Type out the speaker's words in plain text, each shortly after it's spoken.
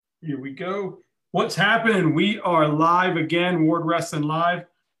Here we go. What's happening? We are live again, Ward Wrestling Live.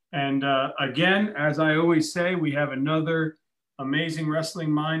 And again, as I always say, we have another amazing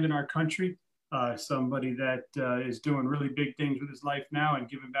wrestling mind in our country. Somebody that is doing really big things with his life now and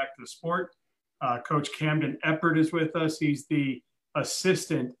giving back to the sport. Coach Camden Eppert is with us. He's the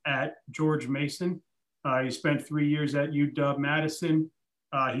assistant at George Mason. He spent 3 years at UW Madison.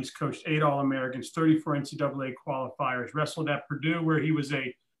 He's coached 8 All-Americans, 34 NCAA qualifiers, wrestled at Purdue, where he was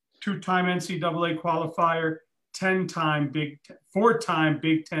a 2-time NCAA qualifier, 4-time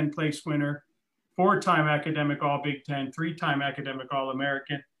Big Ten place winner, 4-time academic All Big Ten, 3-time academic All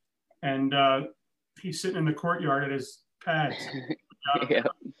American, and he's sitting in the courtyard at his pads. Yeah.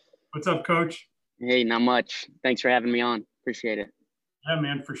 What's up, Coach? Hey, not much. Thanks for having me on. Appreciate it. Yeah,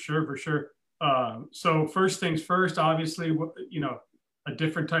 man, for sure, for sure. So first things first, obviously, a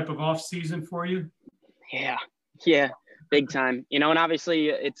different type of off season for you. Yeah, big time. And obviously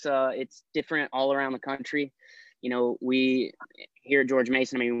it's different all around the country. We here at George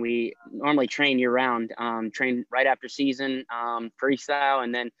Mason, we normally train year round, train right after season, freestyle,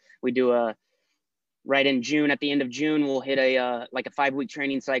 and then we do right in June, at the end of June, we'll hit a 5-week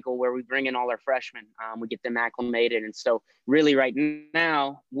training cycle where we bring in all our freshmen. We get them acclimated. And so really right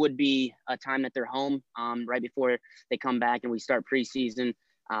now would be a time that they're home right before they come back and we start preseason.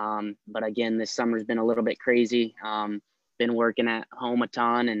 But again, this summer's been a little bit crazy. Been working at home a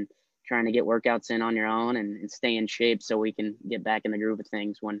ton and trying to get workouts in on your own and stay in shape so we can get back in the groove of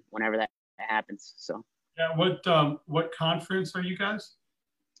things whenever that happens. So yeah, what conference are you guys?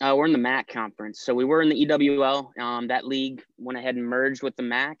 We're in the MAC conference. So we were in the EWL. That league went ahead and merged with the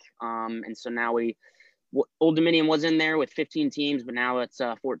MAC. And so now Old Dominion was in there with 15 teams, but now it's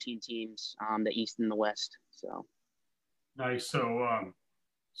 14 teams, the East and the West. So nice.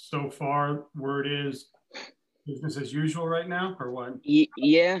 So far, word is business as usual right now, or what?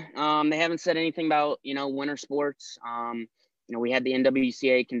 Yeah. They haven't said anything about, winter sports. We had the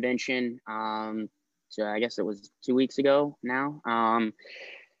NWCA convention. So I guess it was 2 weeks ago now.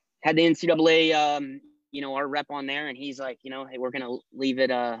 Had the NCAA, our rep on there, and he's like, hey, we're going to leave it,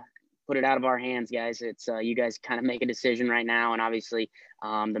 put it out of our hands, guys. It's you guys kind of make a decision right now. And obviously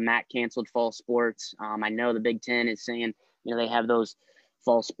the MAC canceled fall sports. I know the Big Ten is saying, they have those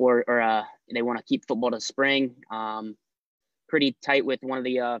fall sport or they want to keep football to spring. Pretty tight with one of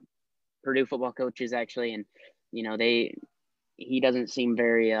the Purdue football coaches actually. And, he doesn't seem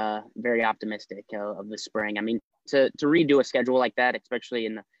very, very optimistic of the spring. To redo a schedule like that, especially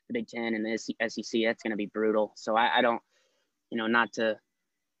in the Big Ten and the SEC, that's going to be brutal. So I don't, not to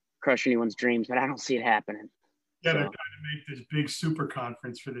crush anyone's dreams, but I don't see it happening. Yeah, they're trying to make this big super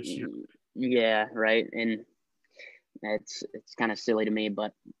conference for this year. Yeah, right. And it's kind of silly to me,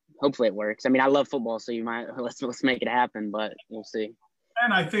 but hopefully it works. I love football, so let's make it happen, but we'll see.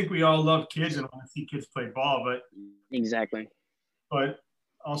 And I think we all love kids and want to see kids play ball, but exactly. But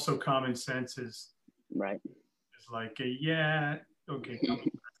also common sense is right. It's like, yeah, okay, that's gonna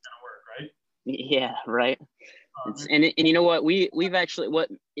work, right? Yeah, right. And you know what? We've actually, what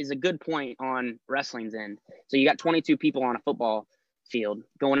is a good point on wrestling's end. So you got 22 people on a football field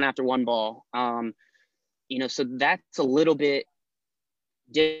going after one ball. So that's a little bit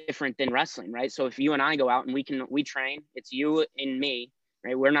different than wrestling, right? So if you and I go out and we train, it's you and me,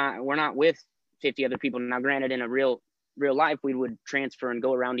 right? We're not with 50 other people. Now, granted, in a real life, we would transfer and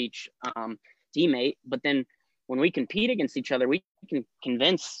go around each teammate, but then when we compete against each other, we can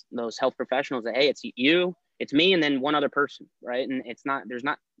convince those health professionals that, hey, it's you, it's me, and then one other person, right? And there's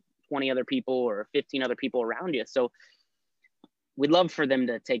not 20 other people or 15 other people around you. So we'd love for them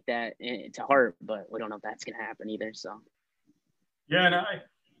to take that to heart, but we don't know if that's going to happen either. So yeah, and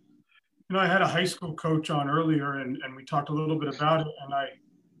I had a high school coach on earlier, and we talked a little bit about it, and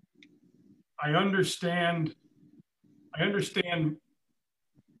I understand.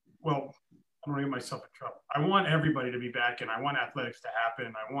 Well, I don't want to get myself in trouble. I want everybody to be back, and I want athletics to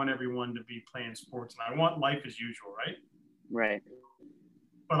happen. I want everyone to be playing sports, and I want life as usual, right? Right.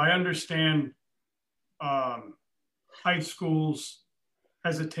 But I understand high school's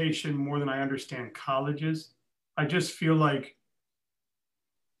hesitation more than I understand colleges. I just feel like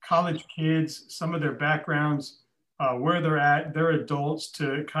college kids, some of their backgrounds, where they're at, they're adults,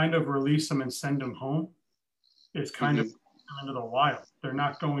 to kind of release them and send them home. It's kind of into the wild. They're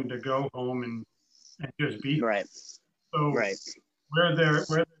not going to go home and just be right. So right. where they're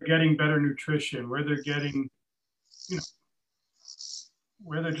getting better nutrition, where they're getting,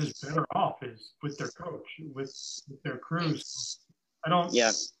 where they're just better off is with their coach, with their crews. I don't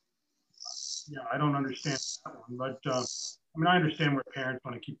understand that one, but I understand where parents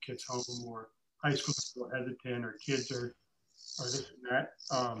want to keep kids home, or high school is hesitant, or kids are or this and that.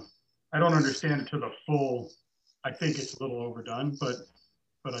 I don't understand it to the full. I think it's a little overdone, but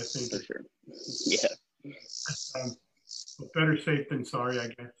I think for sure. Yeah. Um, better safe than sorry, I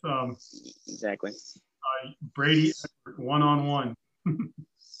guess. Exactly. Brady, one on one.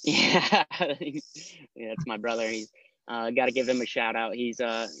 Yeah, yeah, it's my brother. He's got to give him a shout out. He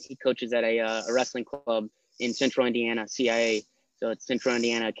coaches at a wrestling club in Central Indiana, CIA. So it's Central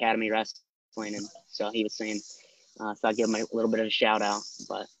Indiana Academy Wrestling, and so he was saying, so I'll give him a little bit of a shout out.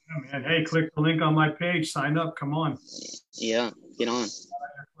 But yeah, man, hey, click the link on my page, sign up, come on. Yeah, get on.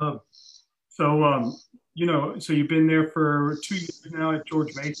 So, so you've been there for 2 years now at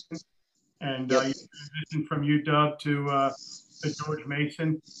George Mason, and Yep. you transitioned from UW to George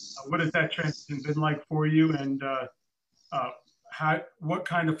Mason. What has that transition been like for you, and what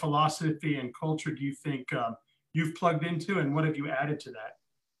kind of philosophy and culture do you think you've plugged into, and what have you added to that?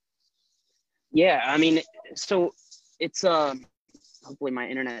 Yeah, I mean, so it's hopefully my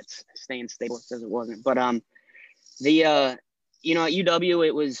internet's staying stable. It says it wasn't, but the at UW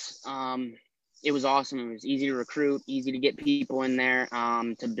it was awesome. It was easy to recruit, easy to get people in there,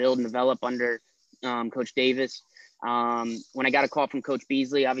 to build and develop under Coach Davis. When I got a call from Coach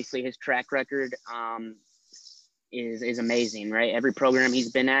Beasley, obviously his track record is amazing, right? Every program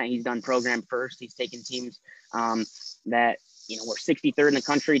he's been at, he's done program first. He's taken teams that were 63rd in the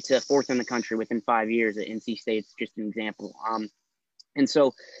country to 4th in the country within 5 years at NC State's just an example. And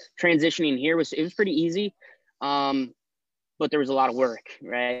so transitioning here was pretty easy, but there was a lot of work,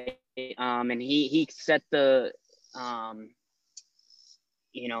 right? And he set the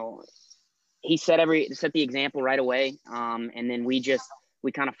he set the example right away, and then we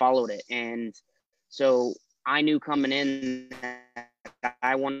kind of followed it. And so I knew coming in that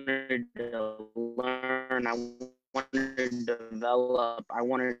I wanted to learn, I wanted to develop, I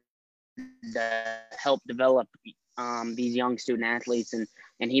wanted to help develop these young student athletes, and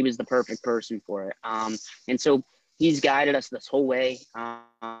he was the perfect person for it. And so he's guided us this whole way.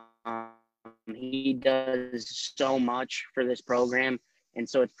 He does so much for this program. And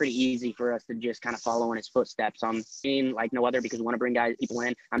so it's pretty easy for us to just kind of follow in his footsteps. Being like no other, because we want to bring people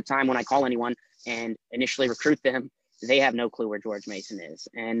in on time. When I call anyone and initially recruit them, they have no clue where George Mason is.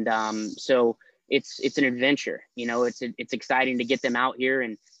 And so it's an adventure. It's exciting to get them out here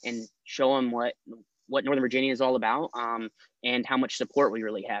and show them what Northern Virginia is all about, and how much support we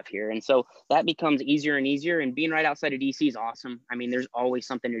really have here. And so that becomes easier and easier. And being right outside of DC is awesome. I mean, there's always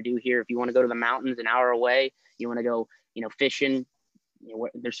something to do here. If you want to go to the mountains an hour away, you want to go, fishing,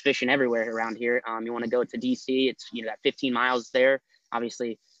 there's fishing everywhere around here. You want to go to DC, it's, that 15 miles there.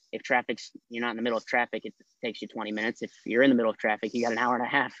 Obviously, if you're not in the middle of traffic, it takes you 20 minutes. If you're in the middle of traffic, you got an hour and a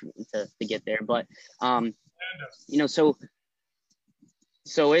half to get there. But, so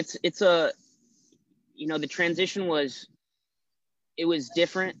it's the transition was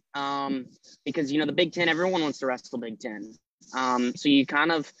different, because, the Big Ten, everyone wants to wrestle Big Ten. So you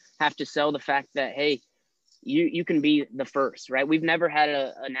kind of have to sell the fact that, hey, you can be the first, right? We've never had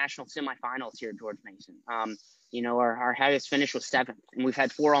a national semifinals here at George Mason. Our highest finish was 7th, and we've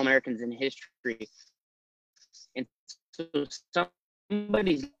had 4 All-Americans in history. And so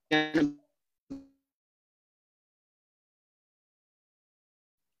somebody's gonna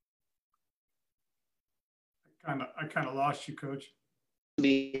I kind of lost you, Coach.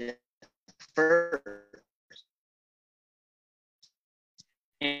 be the first.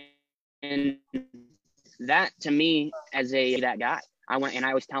 And that, to me, as that guy, I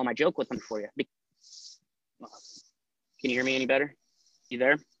always tell him, I joke with him for you. Can you hear me any better? You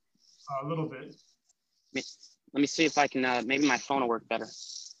there? A little bit. Let me see if I can, maybe my phone will work better.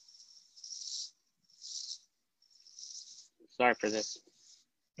 Sorry for this.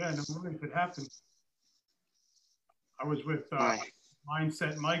 Yeah, no worries, it happens. I was with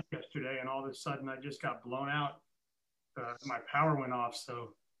Mindset Mike yesterday, and all of a sudden I just got blown out. My power went off,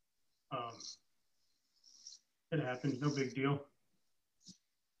 so it happens, no big deal.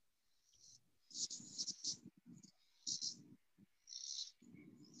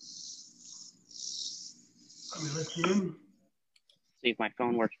 Let me let you in. See if my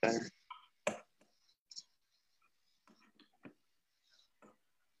phone works better.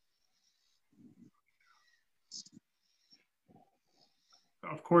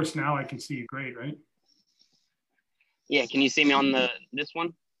 Of course, now I can see you great, right? Yeah, can you see me on this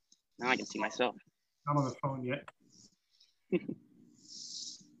one? Now I can see myself. Not on the phone yet.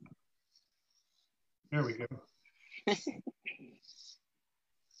 There we go.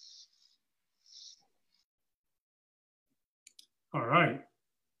 All right.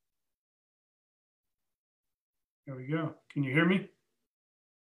 There we go. Can you hear me?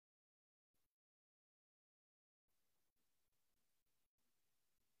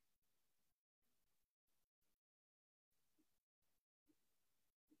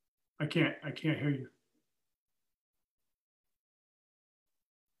 I can't hear you.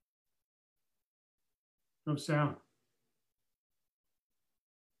 No sound.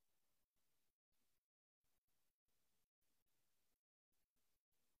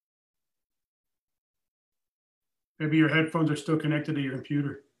 Maybe your headphones are still connected to your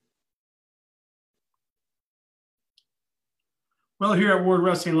computer. Well, here at Ward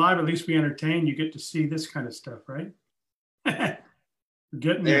Wrestling Live, at least we entertain. You get to see this kind of stuff, right?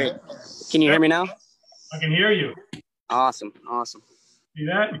 Getting there. Can you hear me now? I can hear you. Awesome. See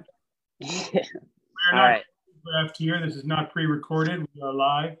that? Yeah. We're All right. Left here. This is not pre-recorded. We are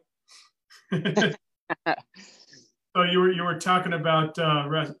live. So you were talking about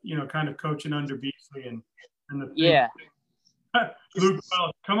kind of coaching under Beasley and the thing. Yeah. Luke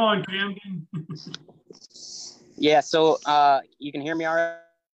Welch, come on, Camden. Yeah. So you can hear me all right?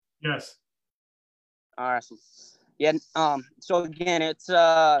 Yes. Awesome. Yeah. So again, it's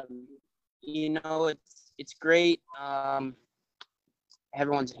it's great.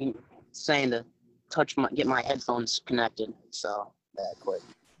 Everyone's saying to get my headphones connected. So that quick.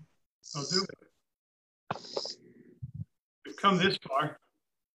 I'll do it. We've come this far.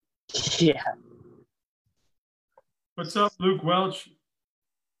 Yeah. What's up, Luke Welch?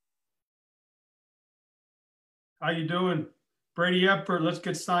 How you doing? Brady Epper, let's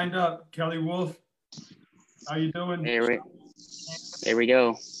get signed up. Kelly Wolf, how you doing? There we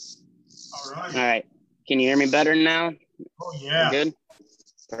go. All right. All right. Can you hear me better now? Oh, yeah. Good?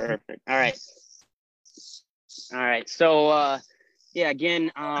 Perfect. All right. So,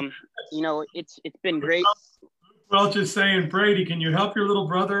 again, it's been great. Welch is saying, Brady, can you help your little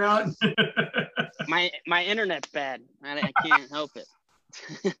brother out? my internet's bad. I can't help it.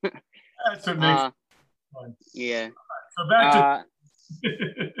 That's what makes it fun. Yeah. So back to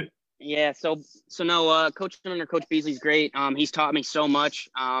yeah. So no, coaching under Coach Beasley's great. He's taught me so much.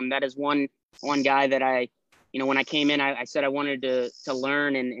 That is one guy that I, when I came in, I said I wanted to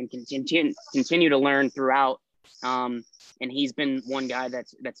learn and continue to learn throughout. And he's been one guy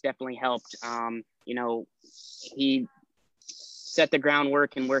that's definitely helped. He set the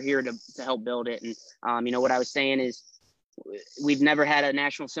groundwork, and we're here to help build it. And what I was saying is, we've never had a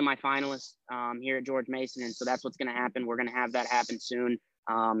national semifinalist here at George Mason, and so that's what's going to happen. We're going to have that happen soon.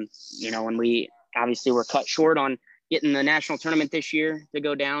 And we obviously were cut short on getting the national tournament this year to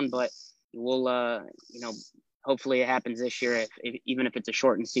go down, but we'll hopefully it happens this year, even if it's a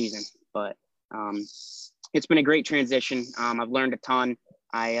shortened season. But it's been a great transition. I've learned a ton.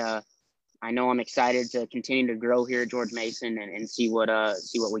 I know I'm excited to continue to grow here at George Mason and see what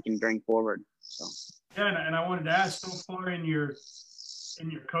we can bring forward. So. Yeah, and I wanted to ask, so far in your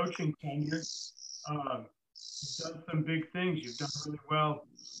coaching tenure, you've done some big things. You've done really well.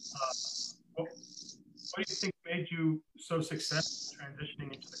 What do you think made you so successful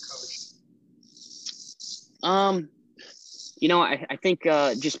transitioning into the coach? I think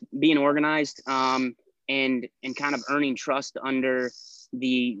just being organized and kind of earning trust under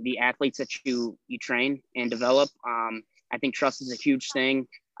the athletes that you train and develop. I think trust is a huge thing.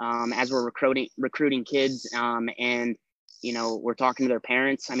 As we're recruiting kids, and we're talking to their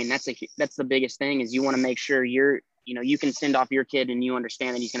parents. I mean, that's the biggest thing, is you want to make sure you can send off your kid and you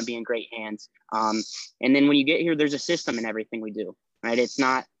understand that he's going to be in great hands. And then when you get here, there's a system in everything we do, right? It's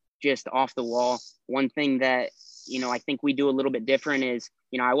not just off the wall. One thing that I think we do a little bit different is,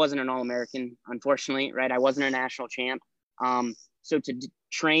 I wasn't an All-American, unfortunately, right? I wasn't a national champ. So to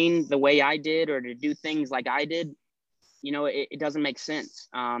train the way I did, or to do things like I did, it doesn't make sense.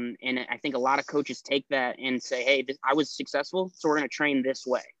 And I think a lot of coaches take that and say, hey, I was successful, so we're going to train this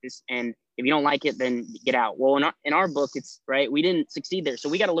way. And if you don't like it, then get out. Well, in our book, it's right. We didn't succeed there. So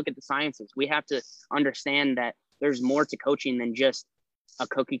we got to look at the sciences. We have to understand that there's more to coaching than just a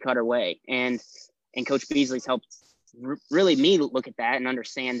cookie cutter way. And Coach Beasley's helped really me look at that and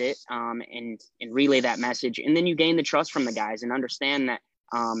understand it, and relay that message. And then you gain the trust from the guys and understand that,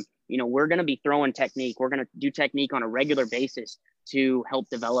 we're going to be throwing technique. We're going to do technique on a regular basis to help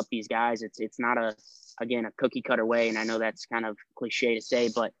develop these guys. It's not a cookie cutter way. And I know that's kind of cliche to say,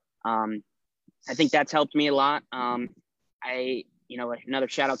 but I think that's helped me a lot. Another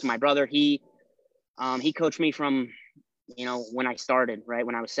shout out to my brother. He coached me from, when I started, right.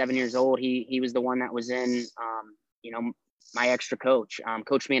 When I was 7 years old, he was the one that was in, my extra coach,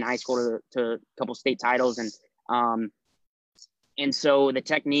 coached me in high school to a couple state titles. And so the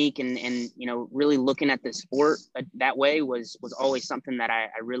technique and really looking at the sport that way was always something that I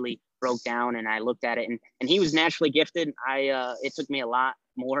really broke down, and I looked at it, and he was naturally gifted. It took me a lot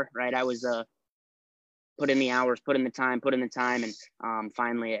more, right? I was put in the hours, put in the time, and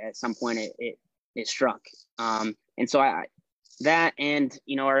finally at some point it struck. And so that, and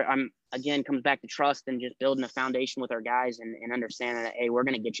I'm again comes back to trust and just building a foundation with our guys and understanding that, hey, we're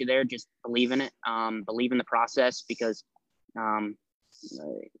going to get you there. Just believe in it, believe in the process, because we're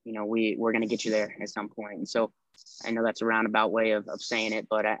going to get you there at some point. And so I know that's a roundabout way of saying it,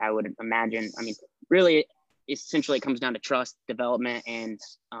 but I would imagine, I mean, really, essentially it comes down to trust, development, and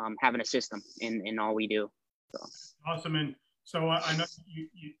having a system in all we do. So. Awesome. And so I know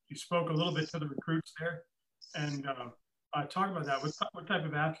you spoke a little bit to the recruits there, and talk about that. What type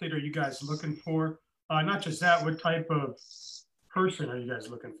of athlete are you guys looking for? Not just that, what type of person are you guys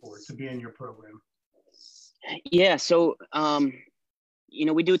looking for to be in your program? Yeah, so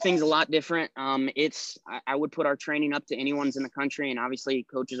we do things a lot different. I would put our training up to anyone's in the country, and obviously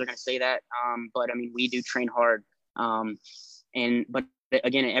coaches are going to say that. But I mean, we do train hard, but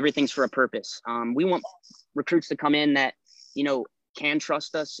again, everything's for a purpose. We want recruits to come in that can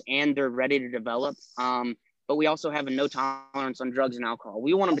trust us and they're ready to develop. But we also have a no tolerance on drugs and alcohol.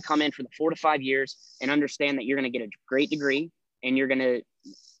 We want them to come in for the 4 to 5 years and understand that you're going to get a great degree, and we're going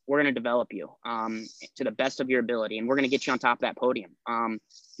to develop you to the best of your ability, and we're going to get you on top of that podium. And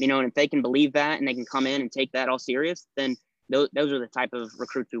if they can believe that and they can come in and take that all serious, then those are the type of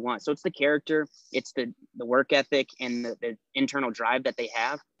recruits we want. So it's the character, it's the work ethic, and the internal drive that they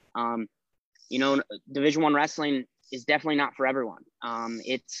have. Division I wrestling is definitely not for everyone.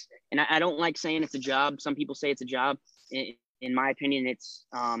 And I don't like saying it's a job. Some people say it's a job. In my opinion, it's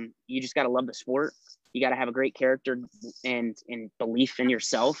you just got to love the sport. You got to have a great character and belief in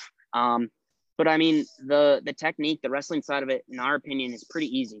yourself. But I mean, the technique, the wrestling side of it, in our opinion, is pretty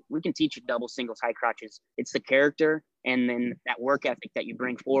easy. We can teach you double, singles, high crotches. It's the character and then that work ethic that you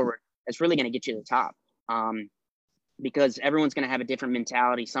bring forward that's really going to get you to the top. Because everyone's going to have a different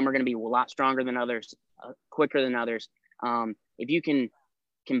mentality. Some are going to be a lot stronger than others, quicker than others. If you can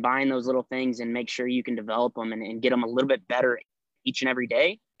combine those little things and make sure you can develop them and get them a little bit better each and every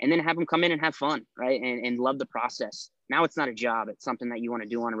day, and then have them come in and have fun, right? And love the process. Now it's not a job. It's something that you want to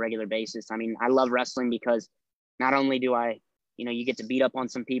do on a regular basis. I mean, I love wrestling because not only do you get to beat up on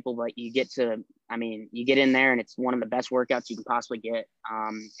some people, but you get in there and it's one of the best workouts you can possibly get.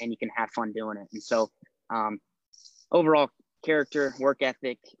 And you can have fun doing it. And so, overall character, work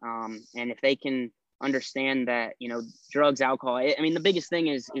ethic, and if they can understand that, drugs, alcohol, the biggest thing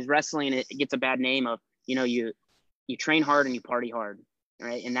is wrestling. It gets a bad name of, you train hard and you party hard,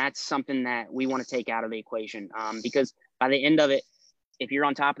 right? And that's something that we want to take out of the equation, because by the end of it, if you're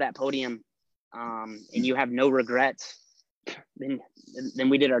on top of that podium and you have no regrets, then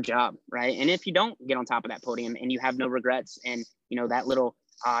we did our job, right? And if you don't get on top of that podium and you have no regrets, and that little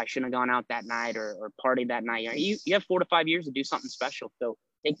I shouldn't have gone out that night or partied that night, you have 4 to 5 years to do something special. So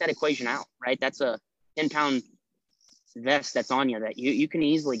take that equation out, right? That's a 10-pound vest that's on you that you can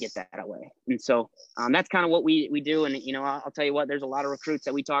easily get that away. And so that's kind of what we do. And I'll tell you what, there's a lot of recruits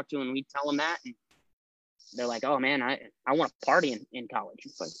that we talk to and we tell them that, and they're like, oh man, I want to party in college.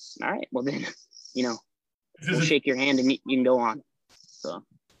 It's like, all right, well then we'll shake your hand and you can go on. So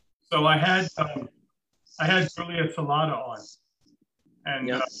I had Julia Salata on, and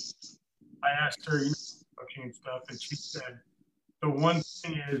yep. I asked her coaching and stuff, and she said the one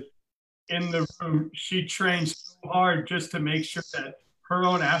thing is, in the room, she trains so hard just to make sure that her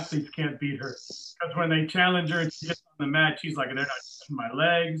own athletes can't beat her. Because when they challenge her and she gets on the mat, she's like, they're not touching my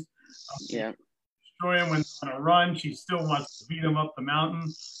legs. Yeah. Destroy them when they're on a run. She still wants to beat them up the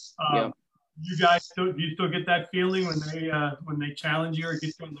mountain. You guys, do you still get that feeling when they challenge you or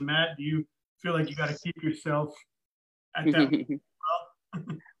get you on the mat? Do you feel like you got to keep yourself at that?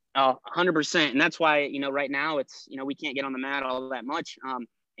 Oh, 100%. And that's why, right now it's, we can't get on the mat all that much.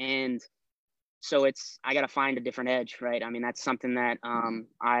 And so I got to find a different edge, right? I mean, that's something that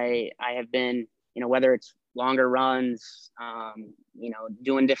I have been, whether it's longer runs,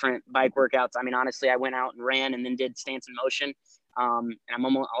 doing different bike workouts. I mean, honestly, I went out and ran and then did stance and motion. And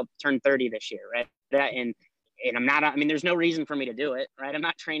I'll turn 30 this year, right? And I'm not, there's no reason for me to do it, right? I'm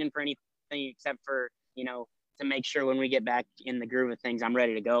not training for anything except for, to make sure when we get back in the groove of things, I'm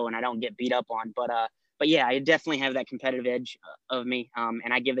ready to go and I don't get beat up on. But yeah, I definitely have that competitive edge of me.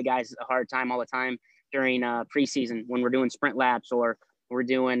 And I give the guys a hard time all the time during preseason when we're doing sprint laps or we're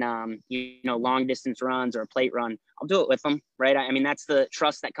doing, long distance runs or a plate run. I'll do it with them, right? I mean, that's the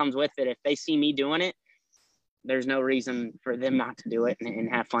trust that comes with it. If they see me doing it, there's no reason for them not to do it and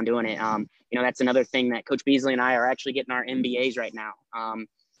have fun doing it. That's another thing that Coach Beasley and I are actually getting our MBAs right now.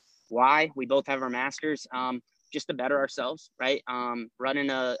 Why? We both have our masters. Just to better ourselves, right? Running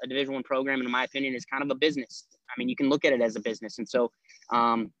a Division I program, in my opinion, is kind of a business. I mean, you can look at it as a business. And so,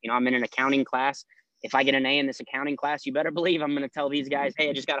 I'm in an accounting class. If I get an A in this accounting class, you better believe I'm going to tell these guys, hey,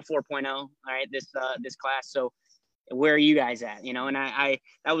 I just got a 4.0. All right, this class. So where are you guys at? You know, and I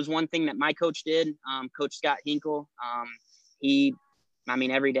that was one thing that my coach did, Coach Scott Hinkle.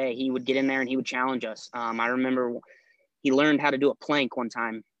 Every day he would get in there and he would challenge us. I remember he learned how to do a plank one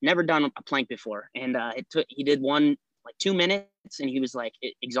time, never done a plank before. And he did one like 2 minutes and he was like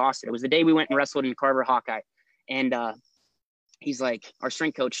exhausted. It was the day we went and wrestled in Carver Hawkeye. And he's like, our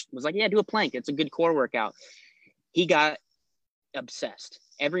strength coach was like, yeah, do a plank. It's a good core workout. He got obsessed.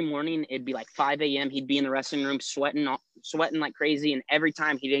 Every morning it'd be like 5 a.m. He'd be in the wrestling room sweating like crazy. And every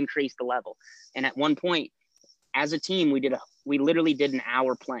time he'd increase the level. And at one point as a team, we literally did an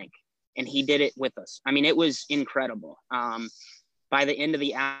hour plank and he did it with us. I mean, it was incredible. By the end of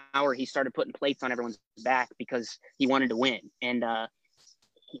the hour, he started putting plates on everyone's back because he wanted to win. And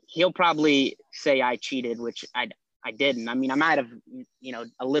he'll probably say I cheated, which I didn't. I mean, I might have,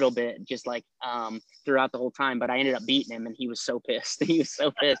 a little bit just like throughout the whole time, but I ended up beating him and he was so pissed. He was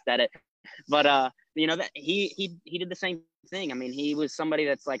so pissed at it. But, that he did the same thing. I mean, he was somebody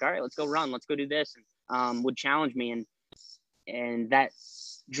that's like, all right, let's go run. Let's go do this. And would challenge me. And that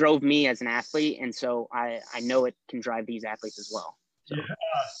drove me as an athlete. And so I know it can drive these athletes as well. So. Yeah.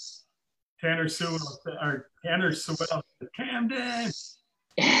 Tanner Sewell, Camden.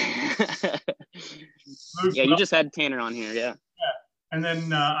 Yeah, you just had Tanner on here, yeah. And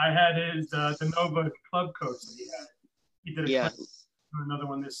then I had his the Nova club coach that he had. He did another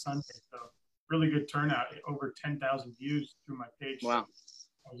one this Sunday. So really good turnout. Over 10,000 views through my page. Wow,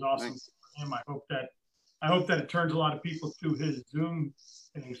 that was awesome nice. for him. I hope that it turns a lot of people to his Zoom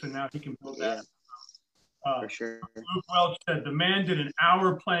thing, so now he can build that. For sure. Luke Welch said the man did an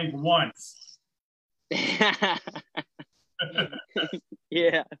hour plank once.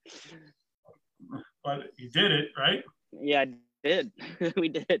 Yeah. But he did it, right? Yeah, I did. We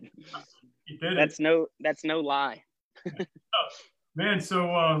did. He did That's no lie. Man,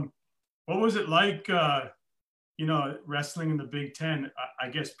 so what was it like, wrestling in the Big Ten? I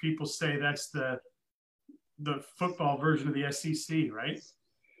guess people say that's the football version of the SEC, right?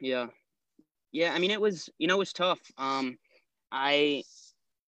 Yeah. I mean, it was tough.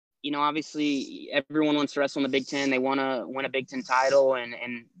 Obviously everyone wants to wrestle in the Big Ten. They want to win a Big Ten title, and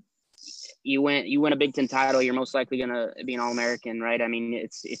you win a Big Ten title, you're most likely going to be an All-American, right? I mean,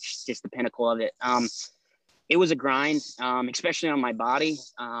 it's just the pinnacle of it. It was a grind, especially on my body.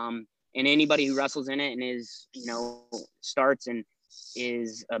 And anybody who wrestles in it and is, starts and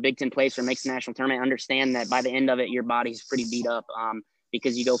is a Big Ten place or makes the national tournament, understand that by the end of it, your body's pretty beat up,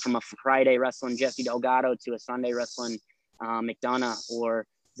 because you go from a Friday wrestling Jesse Delgado to a Sunday wrestling McDonough or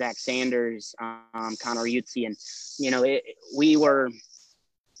Zach Sanders, Connor Yutzi. And,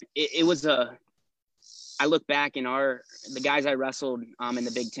 I look back in the guys I wrestled in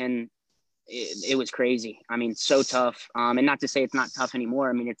the Big Ten, it was crazy. I mean, so tough. And not to say it's not tough anymore.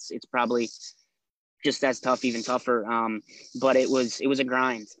 I mean, it's probably just as tough, even tougher. But it was a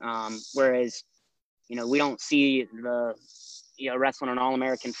grind. Whereas, we don't see the, wrestling an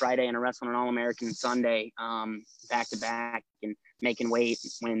All-American Friday and a wrestling an All-American Sunday back to back and making weight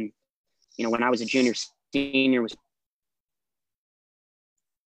when I was a junior, senior was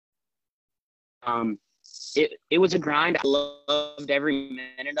it was a grind. I loved every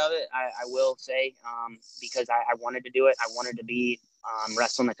minute of it. I will say, because I wanted to do it. I wanted to be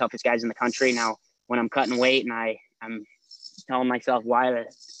wrestling the toughest guys in the country. Now, when I'm cutting weight and I'm telling myself, why the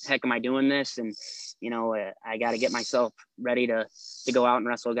heck am I doing this? And, I got to get myself ready to go out and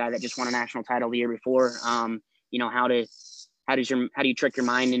wrestle a guy that just won a national title the year before. How do you trick your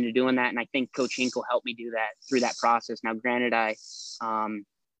mind into doing that? And I think Coach Hinkle helped me do that through that process. Now, granted, I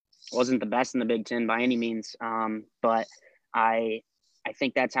wasn't the best in the Big Ten by any means, but I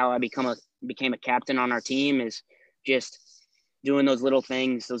think that's how I became a captain on our team, is just doing those little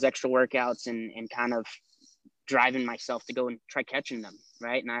things, those extra workouts, and kind of driving myself to go and try catching them,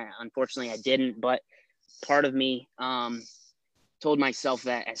 right? And unfortunately I didn't, but part of me told myself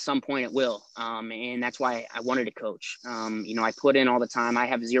that at some point it will, and that's why I wanted to coach. I put in all the time. I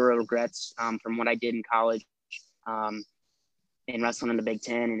have zero regrets from what I did in college. In wrestling in the Big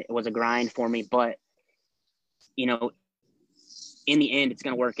Ten, and it was a grind for me, but in the end it's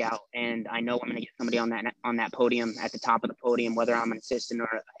going to work out, and I know I'm going to get somebody on that podium, at the top of the podium, whether I'm an assistant or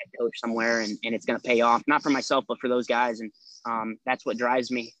a head coach somewhere, and it's going to pay off, not for myself but for those guys. And that's what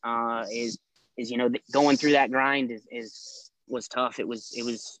drives me, is going through that grind was tough. It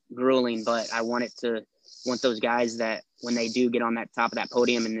was grueling, but I want those guys that when they do get on that top of that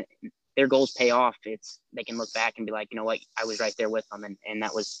podium and their goals pay off, they can look back and be like, you know what, I was right there with them, and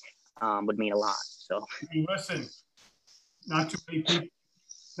that was would mean a lot. So listen, not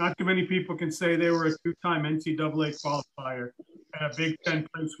too many people can say they were a two-time NCAA qualifier and a Big Ten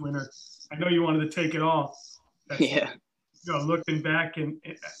place winner. I know you wanted to take it all. That's, Yeah. looking back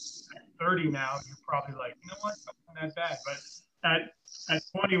at 30 now, you're probably like, you know what, it wasn't that bad. But at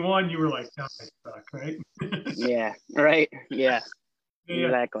 21, you were like, no, I suck, right? Yeah. Right. Yeah. Yeah.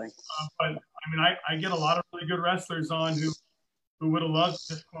 Exactly. But I mean, I get a lot of really good wrestlers on who would have loved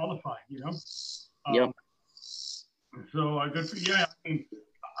to disqualify, Yep. So good for yeah. I mean,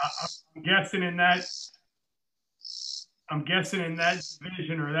 I'm guessing in that. I'm guessing in that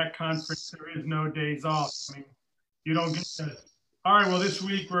division or that conference, there is no days off. I mean, you don't get to. All right, well, this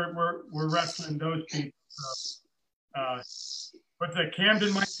week we're wrestling those people. So, but the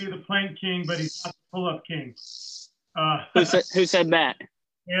Camden might be the plank king, but he's not the pull-up king. Who said that?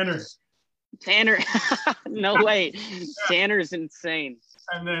 Tanner. No way. Tanner's insane.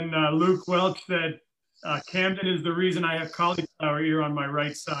 And then Luke Welch said, Camden is the reason I have cauliflower ear on my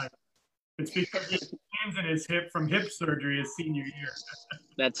right side. It's because he has hands in his hip from hip surgery his senior year.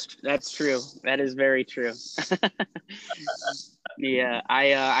 That's true. That is very true. Yeah,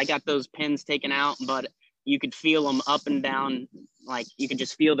 I got those pins taken out, but you could feel them up and down. Like you could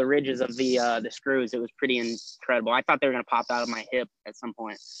just feel the ridges of the screws. It was pretty incredible. I thought they were gonna pop out of my hip at some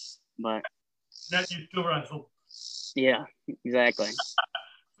point, but that you still wrestle. Yeah, exactly.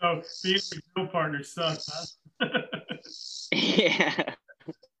 So being a drill partner sucks, huh? Yeah.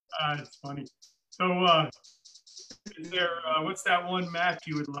 It's funny. So, is there what's that one match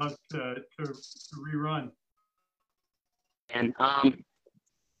you would love to rerun? And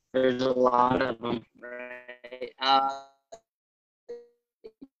there's a lot of them, right?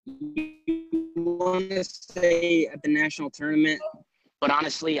 You want to say at the national tournament, but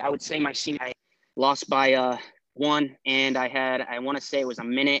honestly, I would say my senior I lost by 1, and I want to say it was 1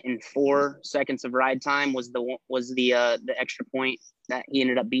 minute and 4 seconds of ride time was the extra point that he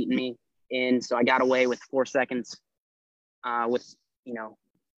ended up beating me in. So I got away with 4 seconds with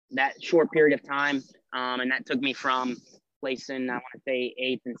that short period of time, and that took me from placing I want to say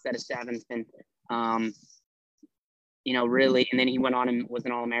 8th instead of 7th, and really, and then he went on and was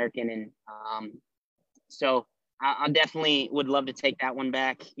an All-American, and so I definitely would love to take that one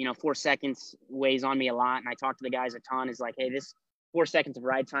back. 4 seconds weighs on me a lot, and I talk to the guys a ton. Is like, hey, this 4 seconds of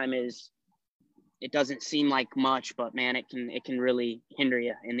ride time it doesn't seem like much, but man, it can really hinder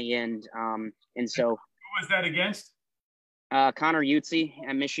you in the end. And so, who was that against? Connor Utzi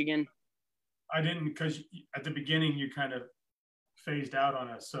at Michigan. I didn't, because at the beginning you kind of phased out on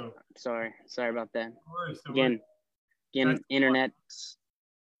us. So sorry about that. No worries. Again,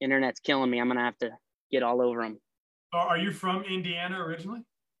 internet's killing me. I'm gonna have to get all over them. Are you from Indiana originally?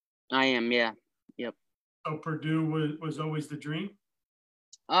 I am, yeah. Yep. So Purdue was always the dream?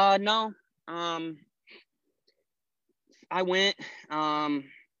 No. I went,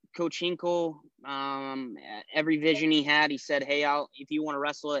 Coach Hinkle, every vision he had, he said, hey, if you want to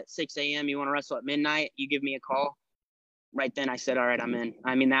wrestle at 6 a.m., you want to wrestle at midnight, you give me a call. Right then I said, all right, I'm in.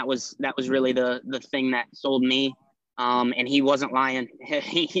 I mean, that was really the thing that sold me. And he wasn't lying.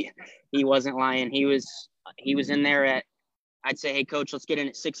 He wasn't lying. He was in there at, I'd say, hey, coach, let's get in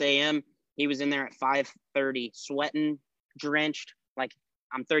at 6 a.m. He was in there at 5:30, sweating, drenched, like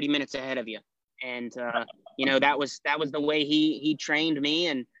I'm 30 minutes ahead of you. And, that was the way he trained me.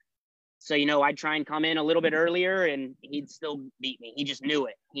 And so, I'd try and come in a little bit earlier and he'd still beat me. He just knew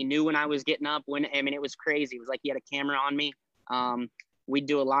it. He knew when I was getting up it was crazy. It was like he had a camera on me. We'd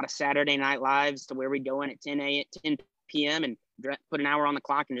do a lot of Saturday Night Lives to where we'd go in at 10 p.m. and put an hour on the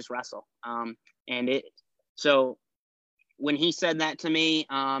clock and just wrestle. So when he said that to me,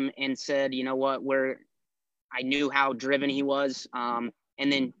 and said, you know what, I knew how driven he was.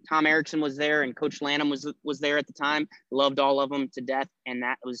 And then Tom Erickson was there and Coach Lanham was there at the time. Loved all of them to death. And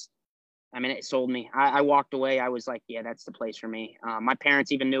that was, it sold me. I walked away. I was like, yeah, that's the place for me. My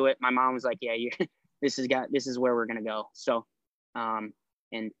parents even knew it. My mom was like, yeah, this is where we're going to go. So,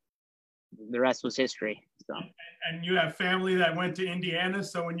 and the rest was history. So. And you have family that went to Indiana.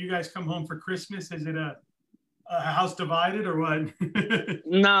 So when you guys come home for Christmas, is it a house divided or what?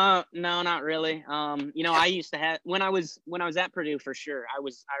 No, not really. I used to have, when I was at Purdue, for sure. I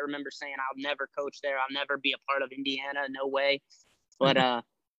remember saying, I'll never coach there. I'll never be a part of Indiana. No way. But,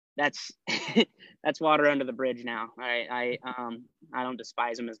 that's water under the bridge now. I don't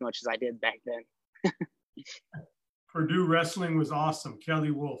despise them as much as I did back then. Purdue wrestling was awesome.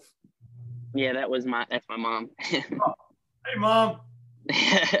 Kelly Wolf. Yeah, that's my mom. Oh, hey, Mom.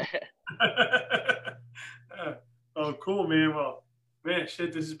 Oh, cool, man. Well, man,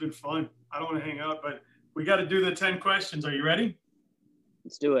 shit, this has been fun. I don't want to hang out, but we got to do the 10 questions. Are you ready?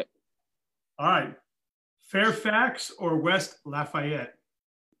 Let's do it. All right. Fairfax or West Lafayette?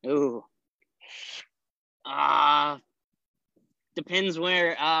 Ooh. depends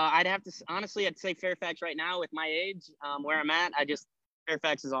where. I'd have to honestly, I'd say Fairfax right now with my age, where I'm at.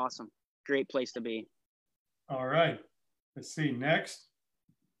 Fairfax is awesome. Great place to be. All right. Let's see. Next.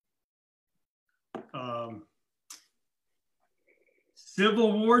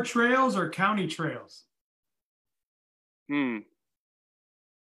 Civil War trails or county trails?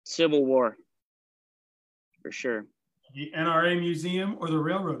 Civil War, for sure. The NRA Museum or the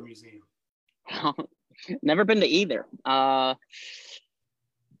Railroad Museum? Never been to either.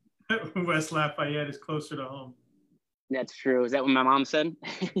 West Lafayette is closer to home. That's true. Is that what my mom said?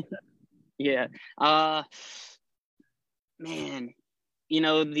 Yeah. Man, you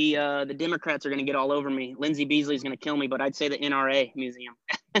know, the Democrats are going to get all over me. Lindsey Beasley's going to kill me, but I'd say the NRA Museum.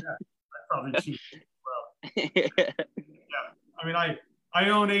 Yeah, I probably cheat as well. Yeah. I mean, I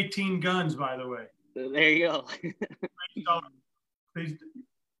own 18 guns, by the way. There you go. Please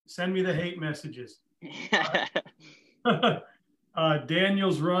send me the hate messages.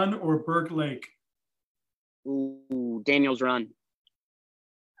 Daniels Run or Burke Lake? Ooh, Daniels Run.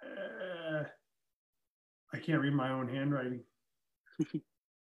 I can't read my own handwriting.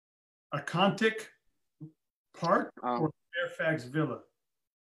 Acontic Park or Fairfax Villa?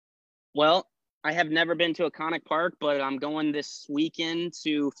 Well, I have never been to Acontic Park, but I'm going this weekend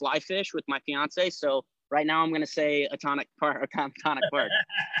to fly fish with my fiance. So right now I'm going to say Acontic Park.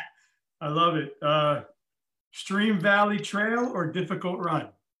 I love it. Stream Valley Trail or Difficult Run?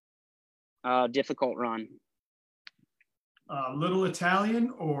 Difficult Run. Little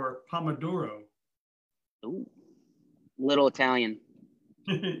Italian or Pomodoro? Ooh, Little Italian.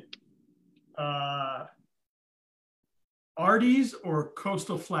 Artie's or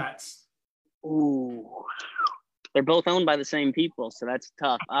Coastal Flats? Ooh, they're both owned by the same people, so that's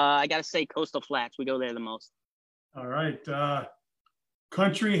tough. I gotta say Coastal Flats. We go there the most. All right.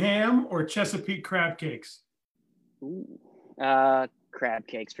 Country Ham or Chesapeake Crab Cakes? Ooh, crab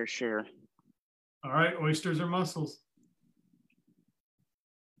cakes for sure. All right. Oysters or mussels?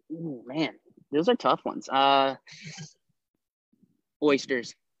 Ooh, man, those are tough ones.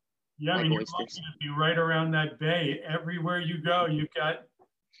 Oysters. Yeah, I mean, you're lucky to be right around that bay. Everywhere you go, you've got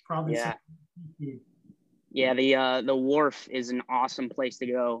probably some food. Yeah, the wharf is an awesome place to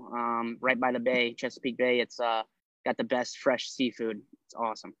go. Right by the bay, Chesapeake Bay. It's got the best fresh seafood. It's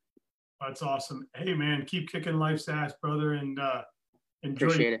awesome. That's awesome. Hey, man, keep kicking life's ass, brother, and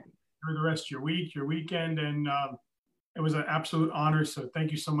enjoy the rest of your week, your weekend, and it was an absolute honor. So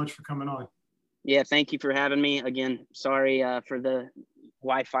thank you so much for coming on. Yeah, thank you for having me. Again, sorry for the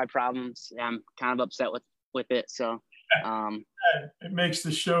Wi-Fi problems. I'm kind of upset with it. So it makes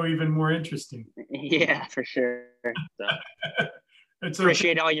the show even more interesting. Yeah, for sure. So,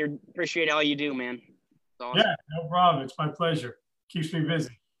 appreciate all you do, man. Awesome. Yeah, no problem. It's my pleasure. Keeps me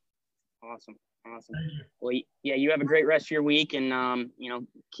busy. Awesome. Thank you. Well, yeah, you have a great rest of your week, and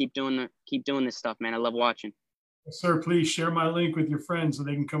keep doing this stuff, man. I love watching. Yes, sir, please share my link with your friends so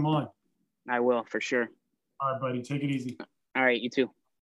they can come on. I will, for sure. All right, buddy. Take it easy. All right, you too.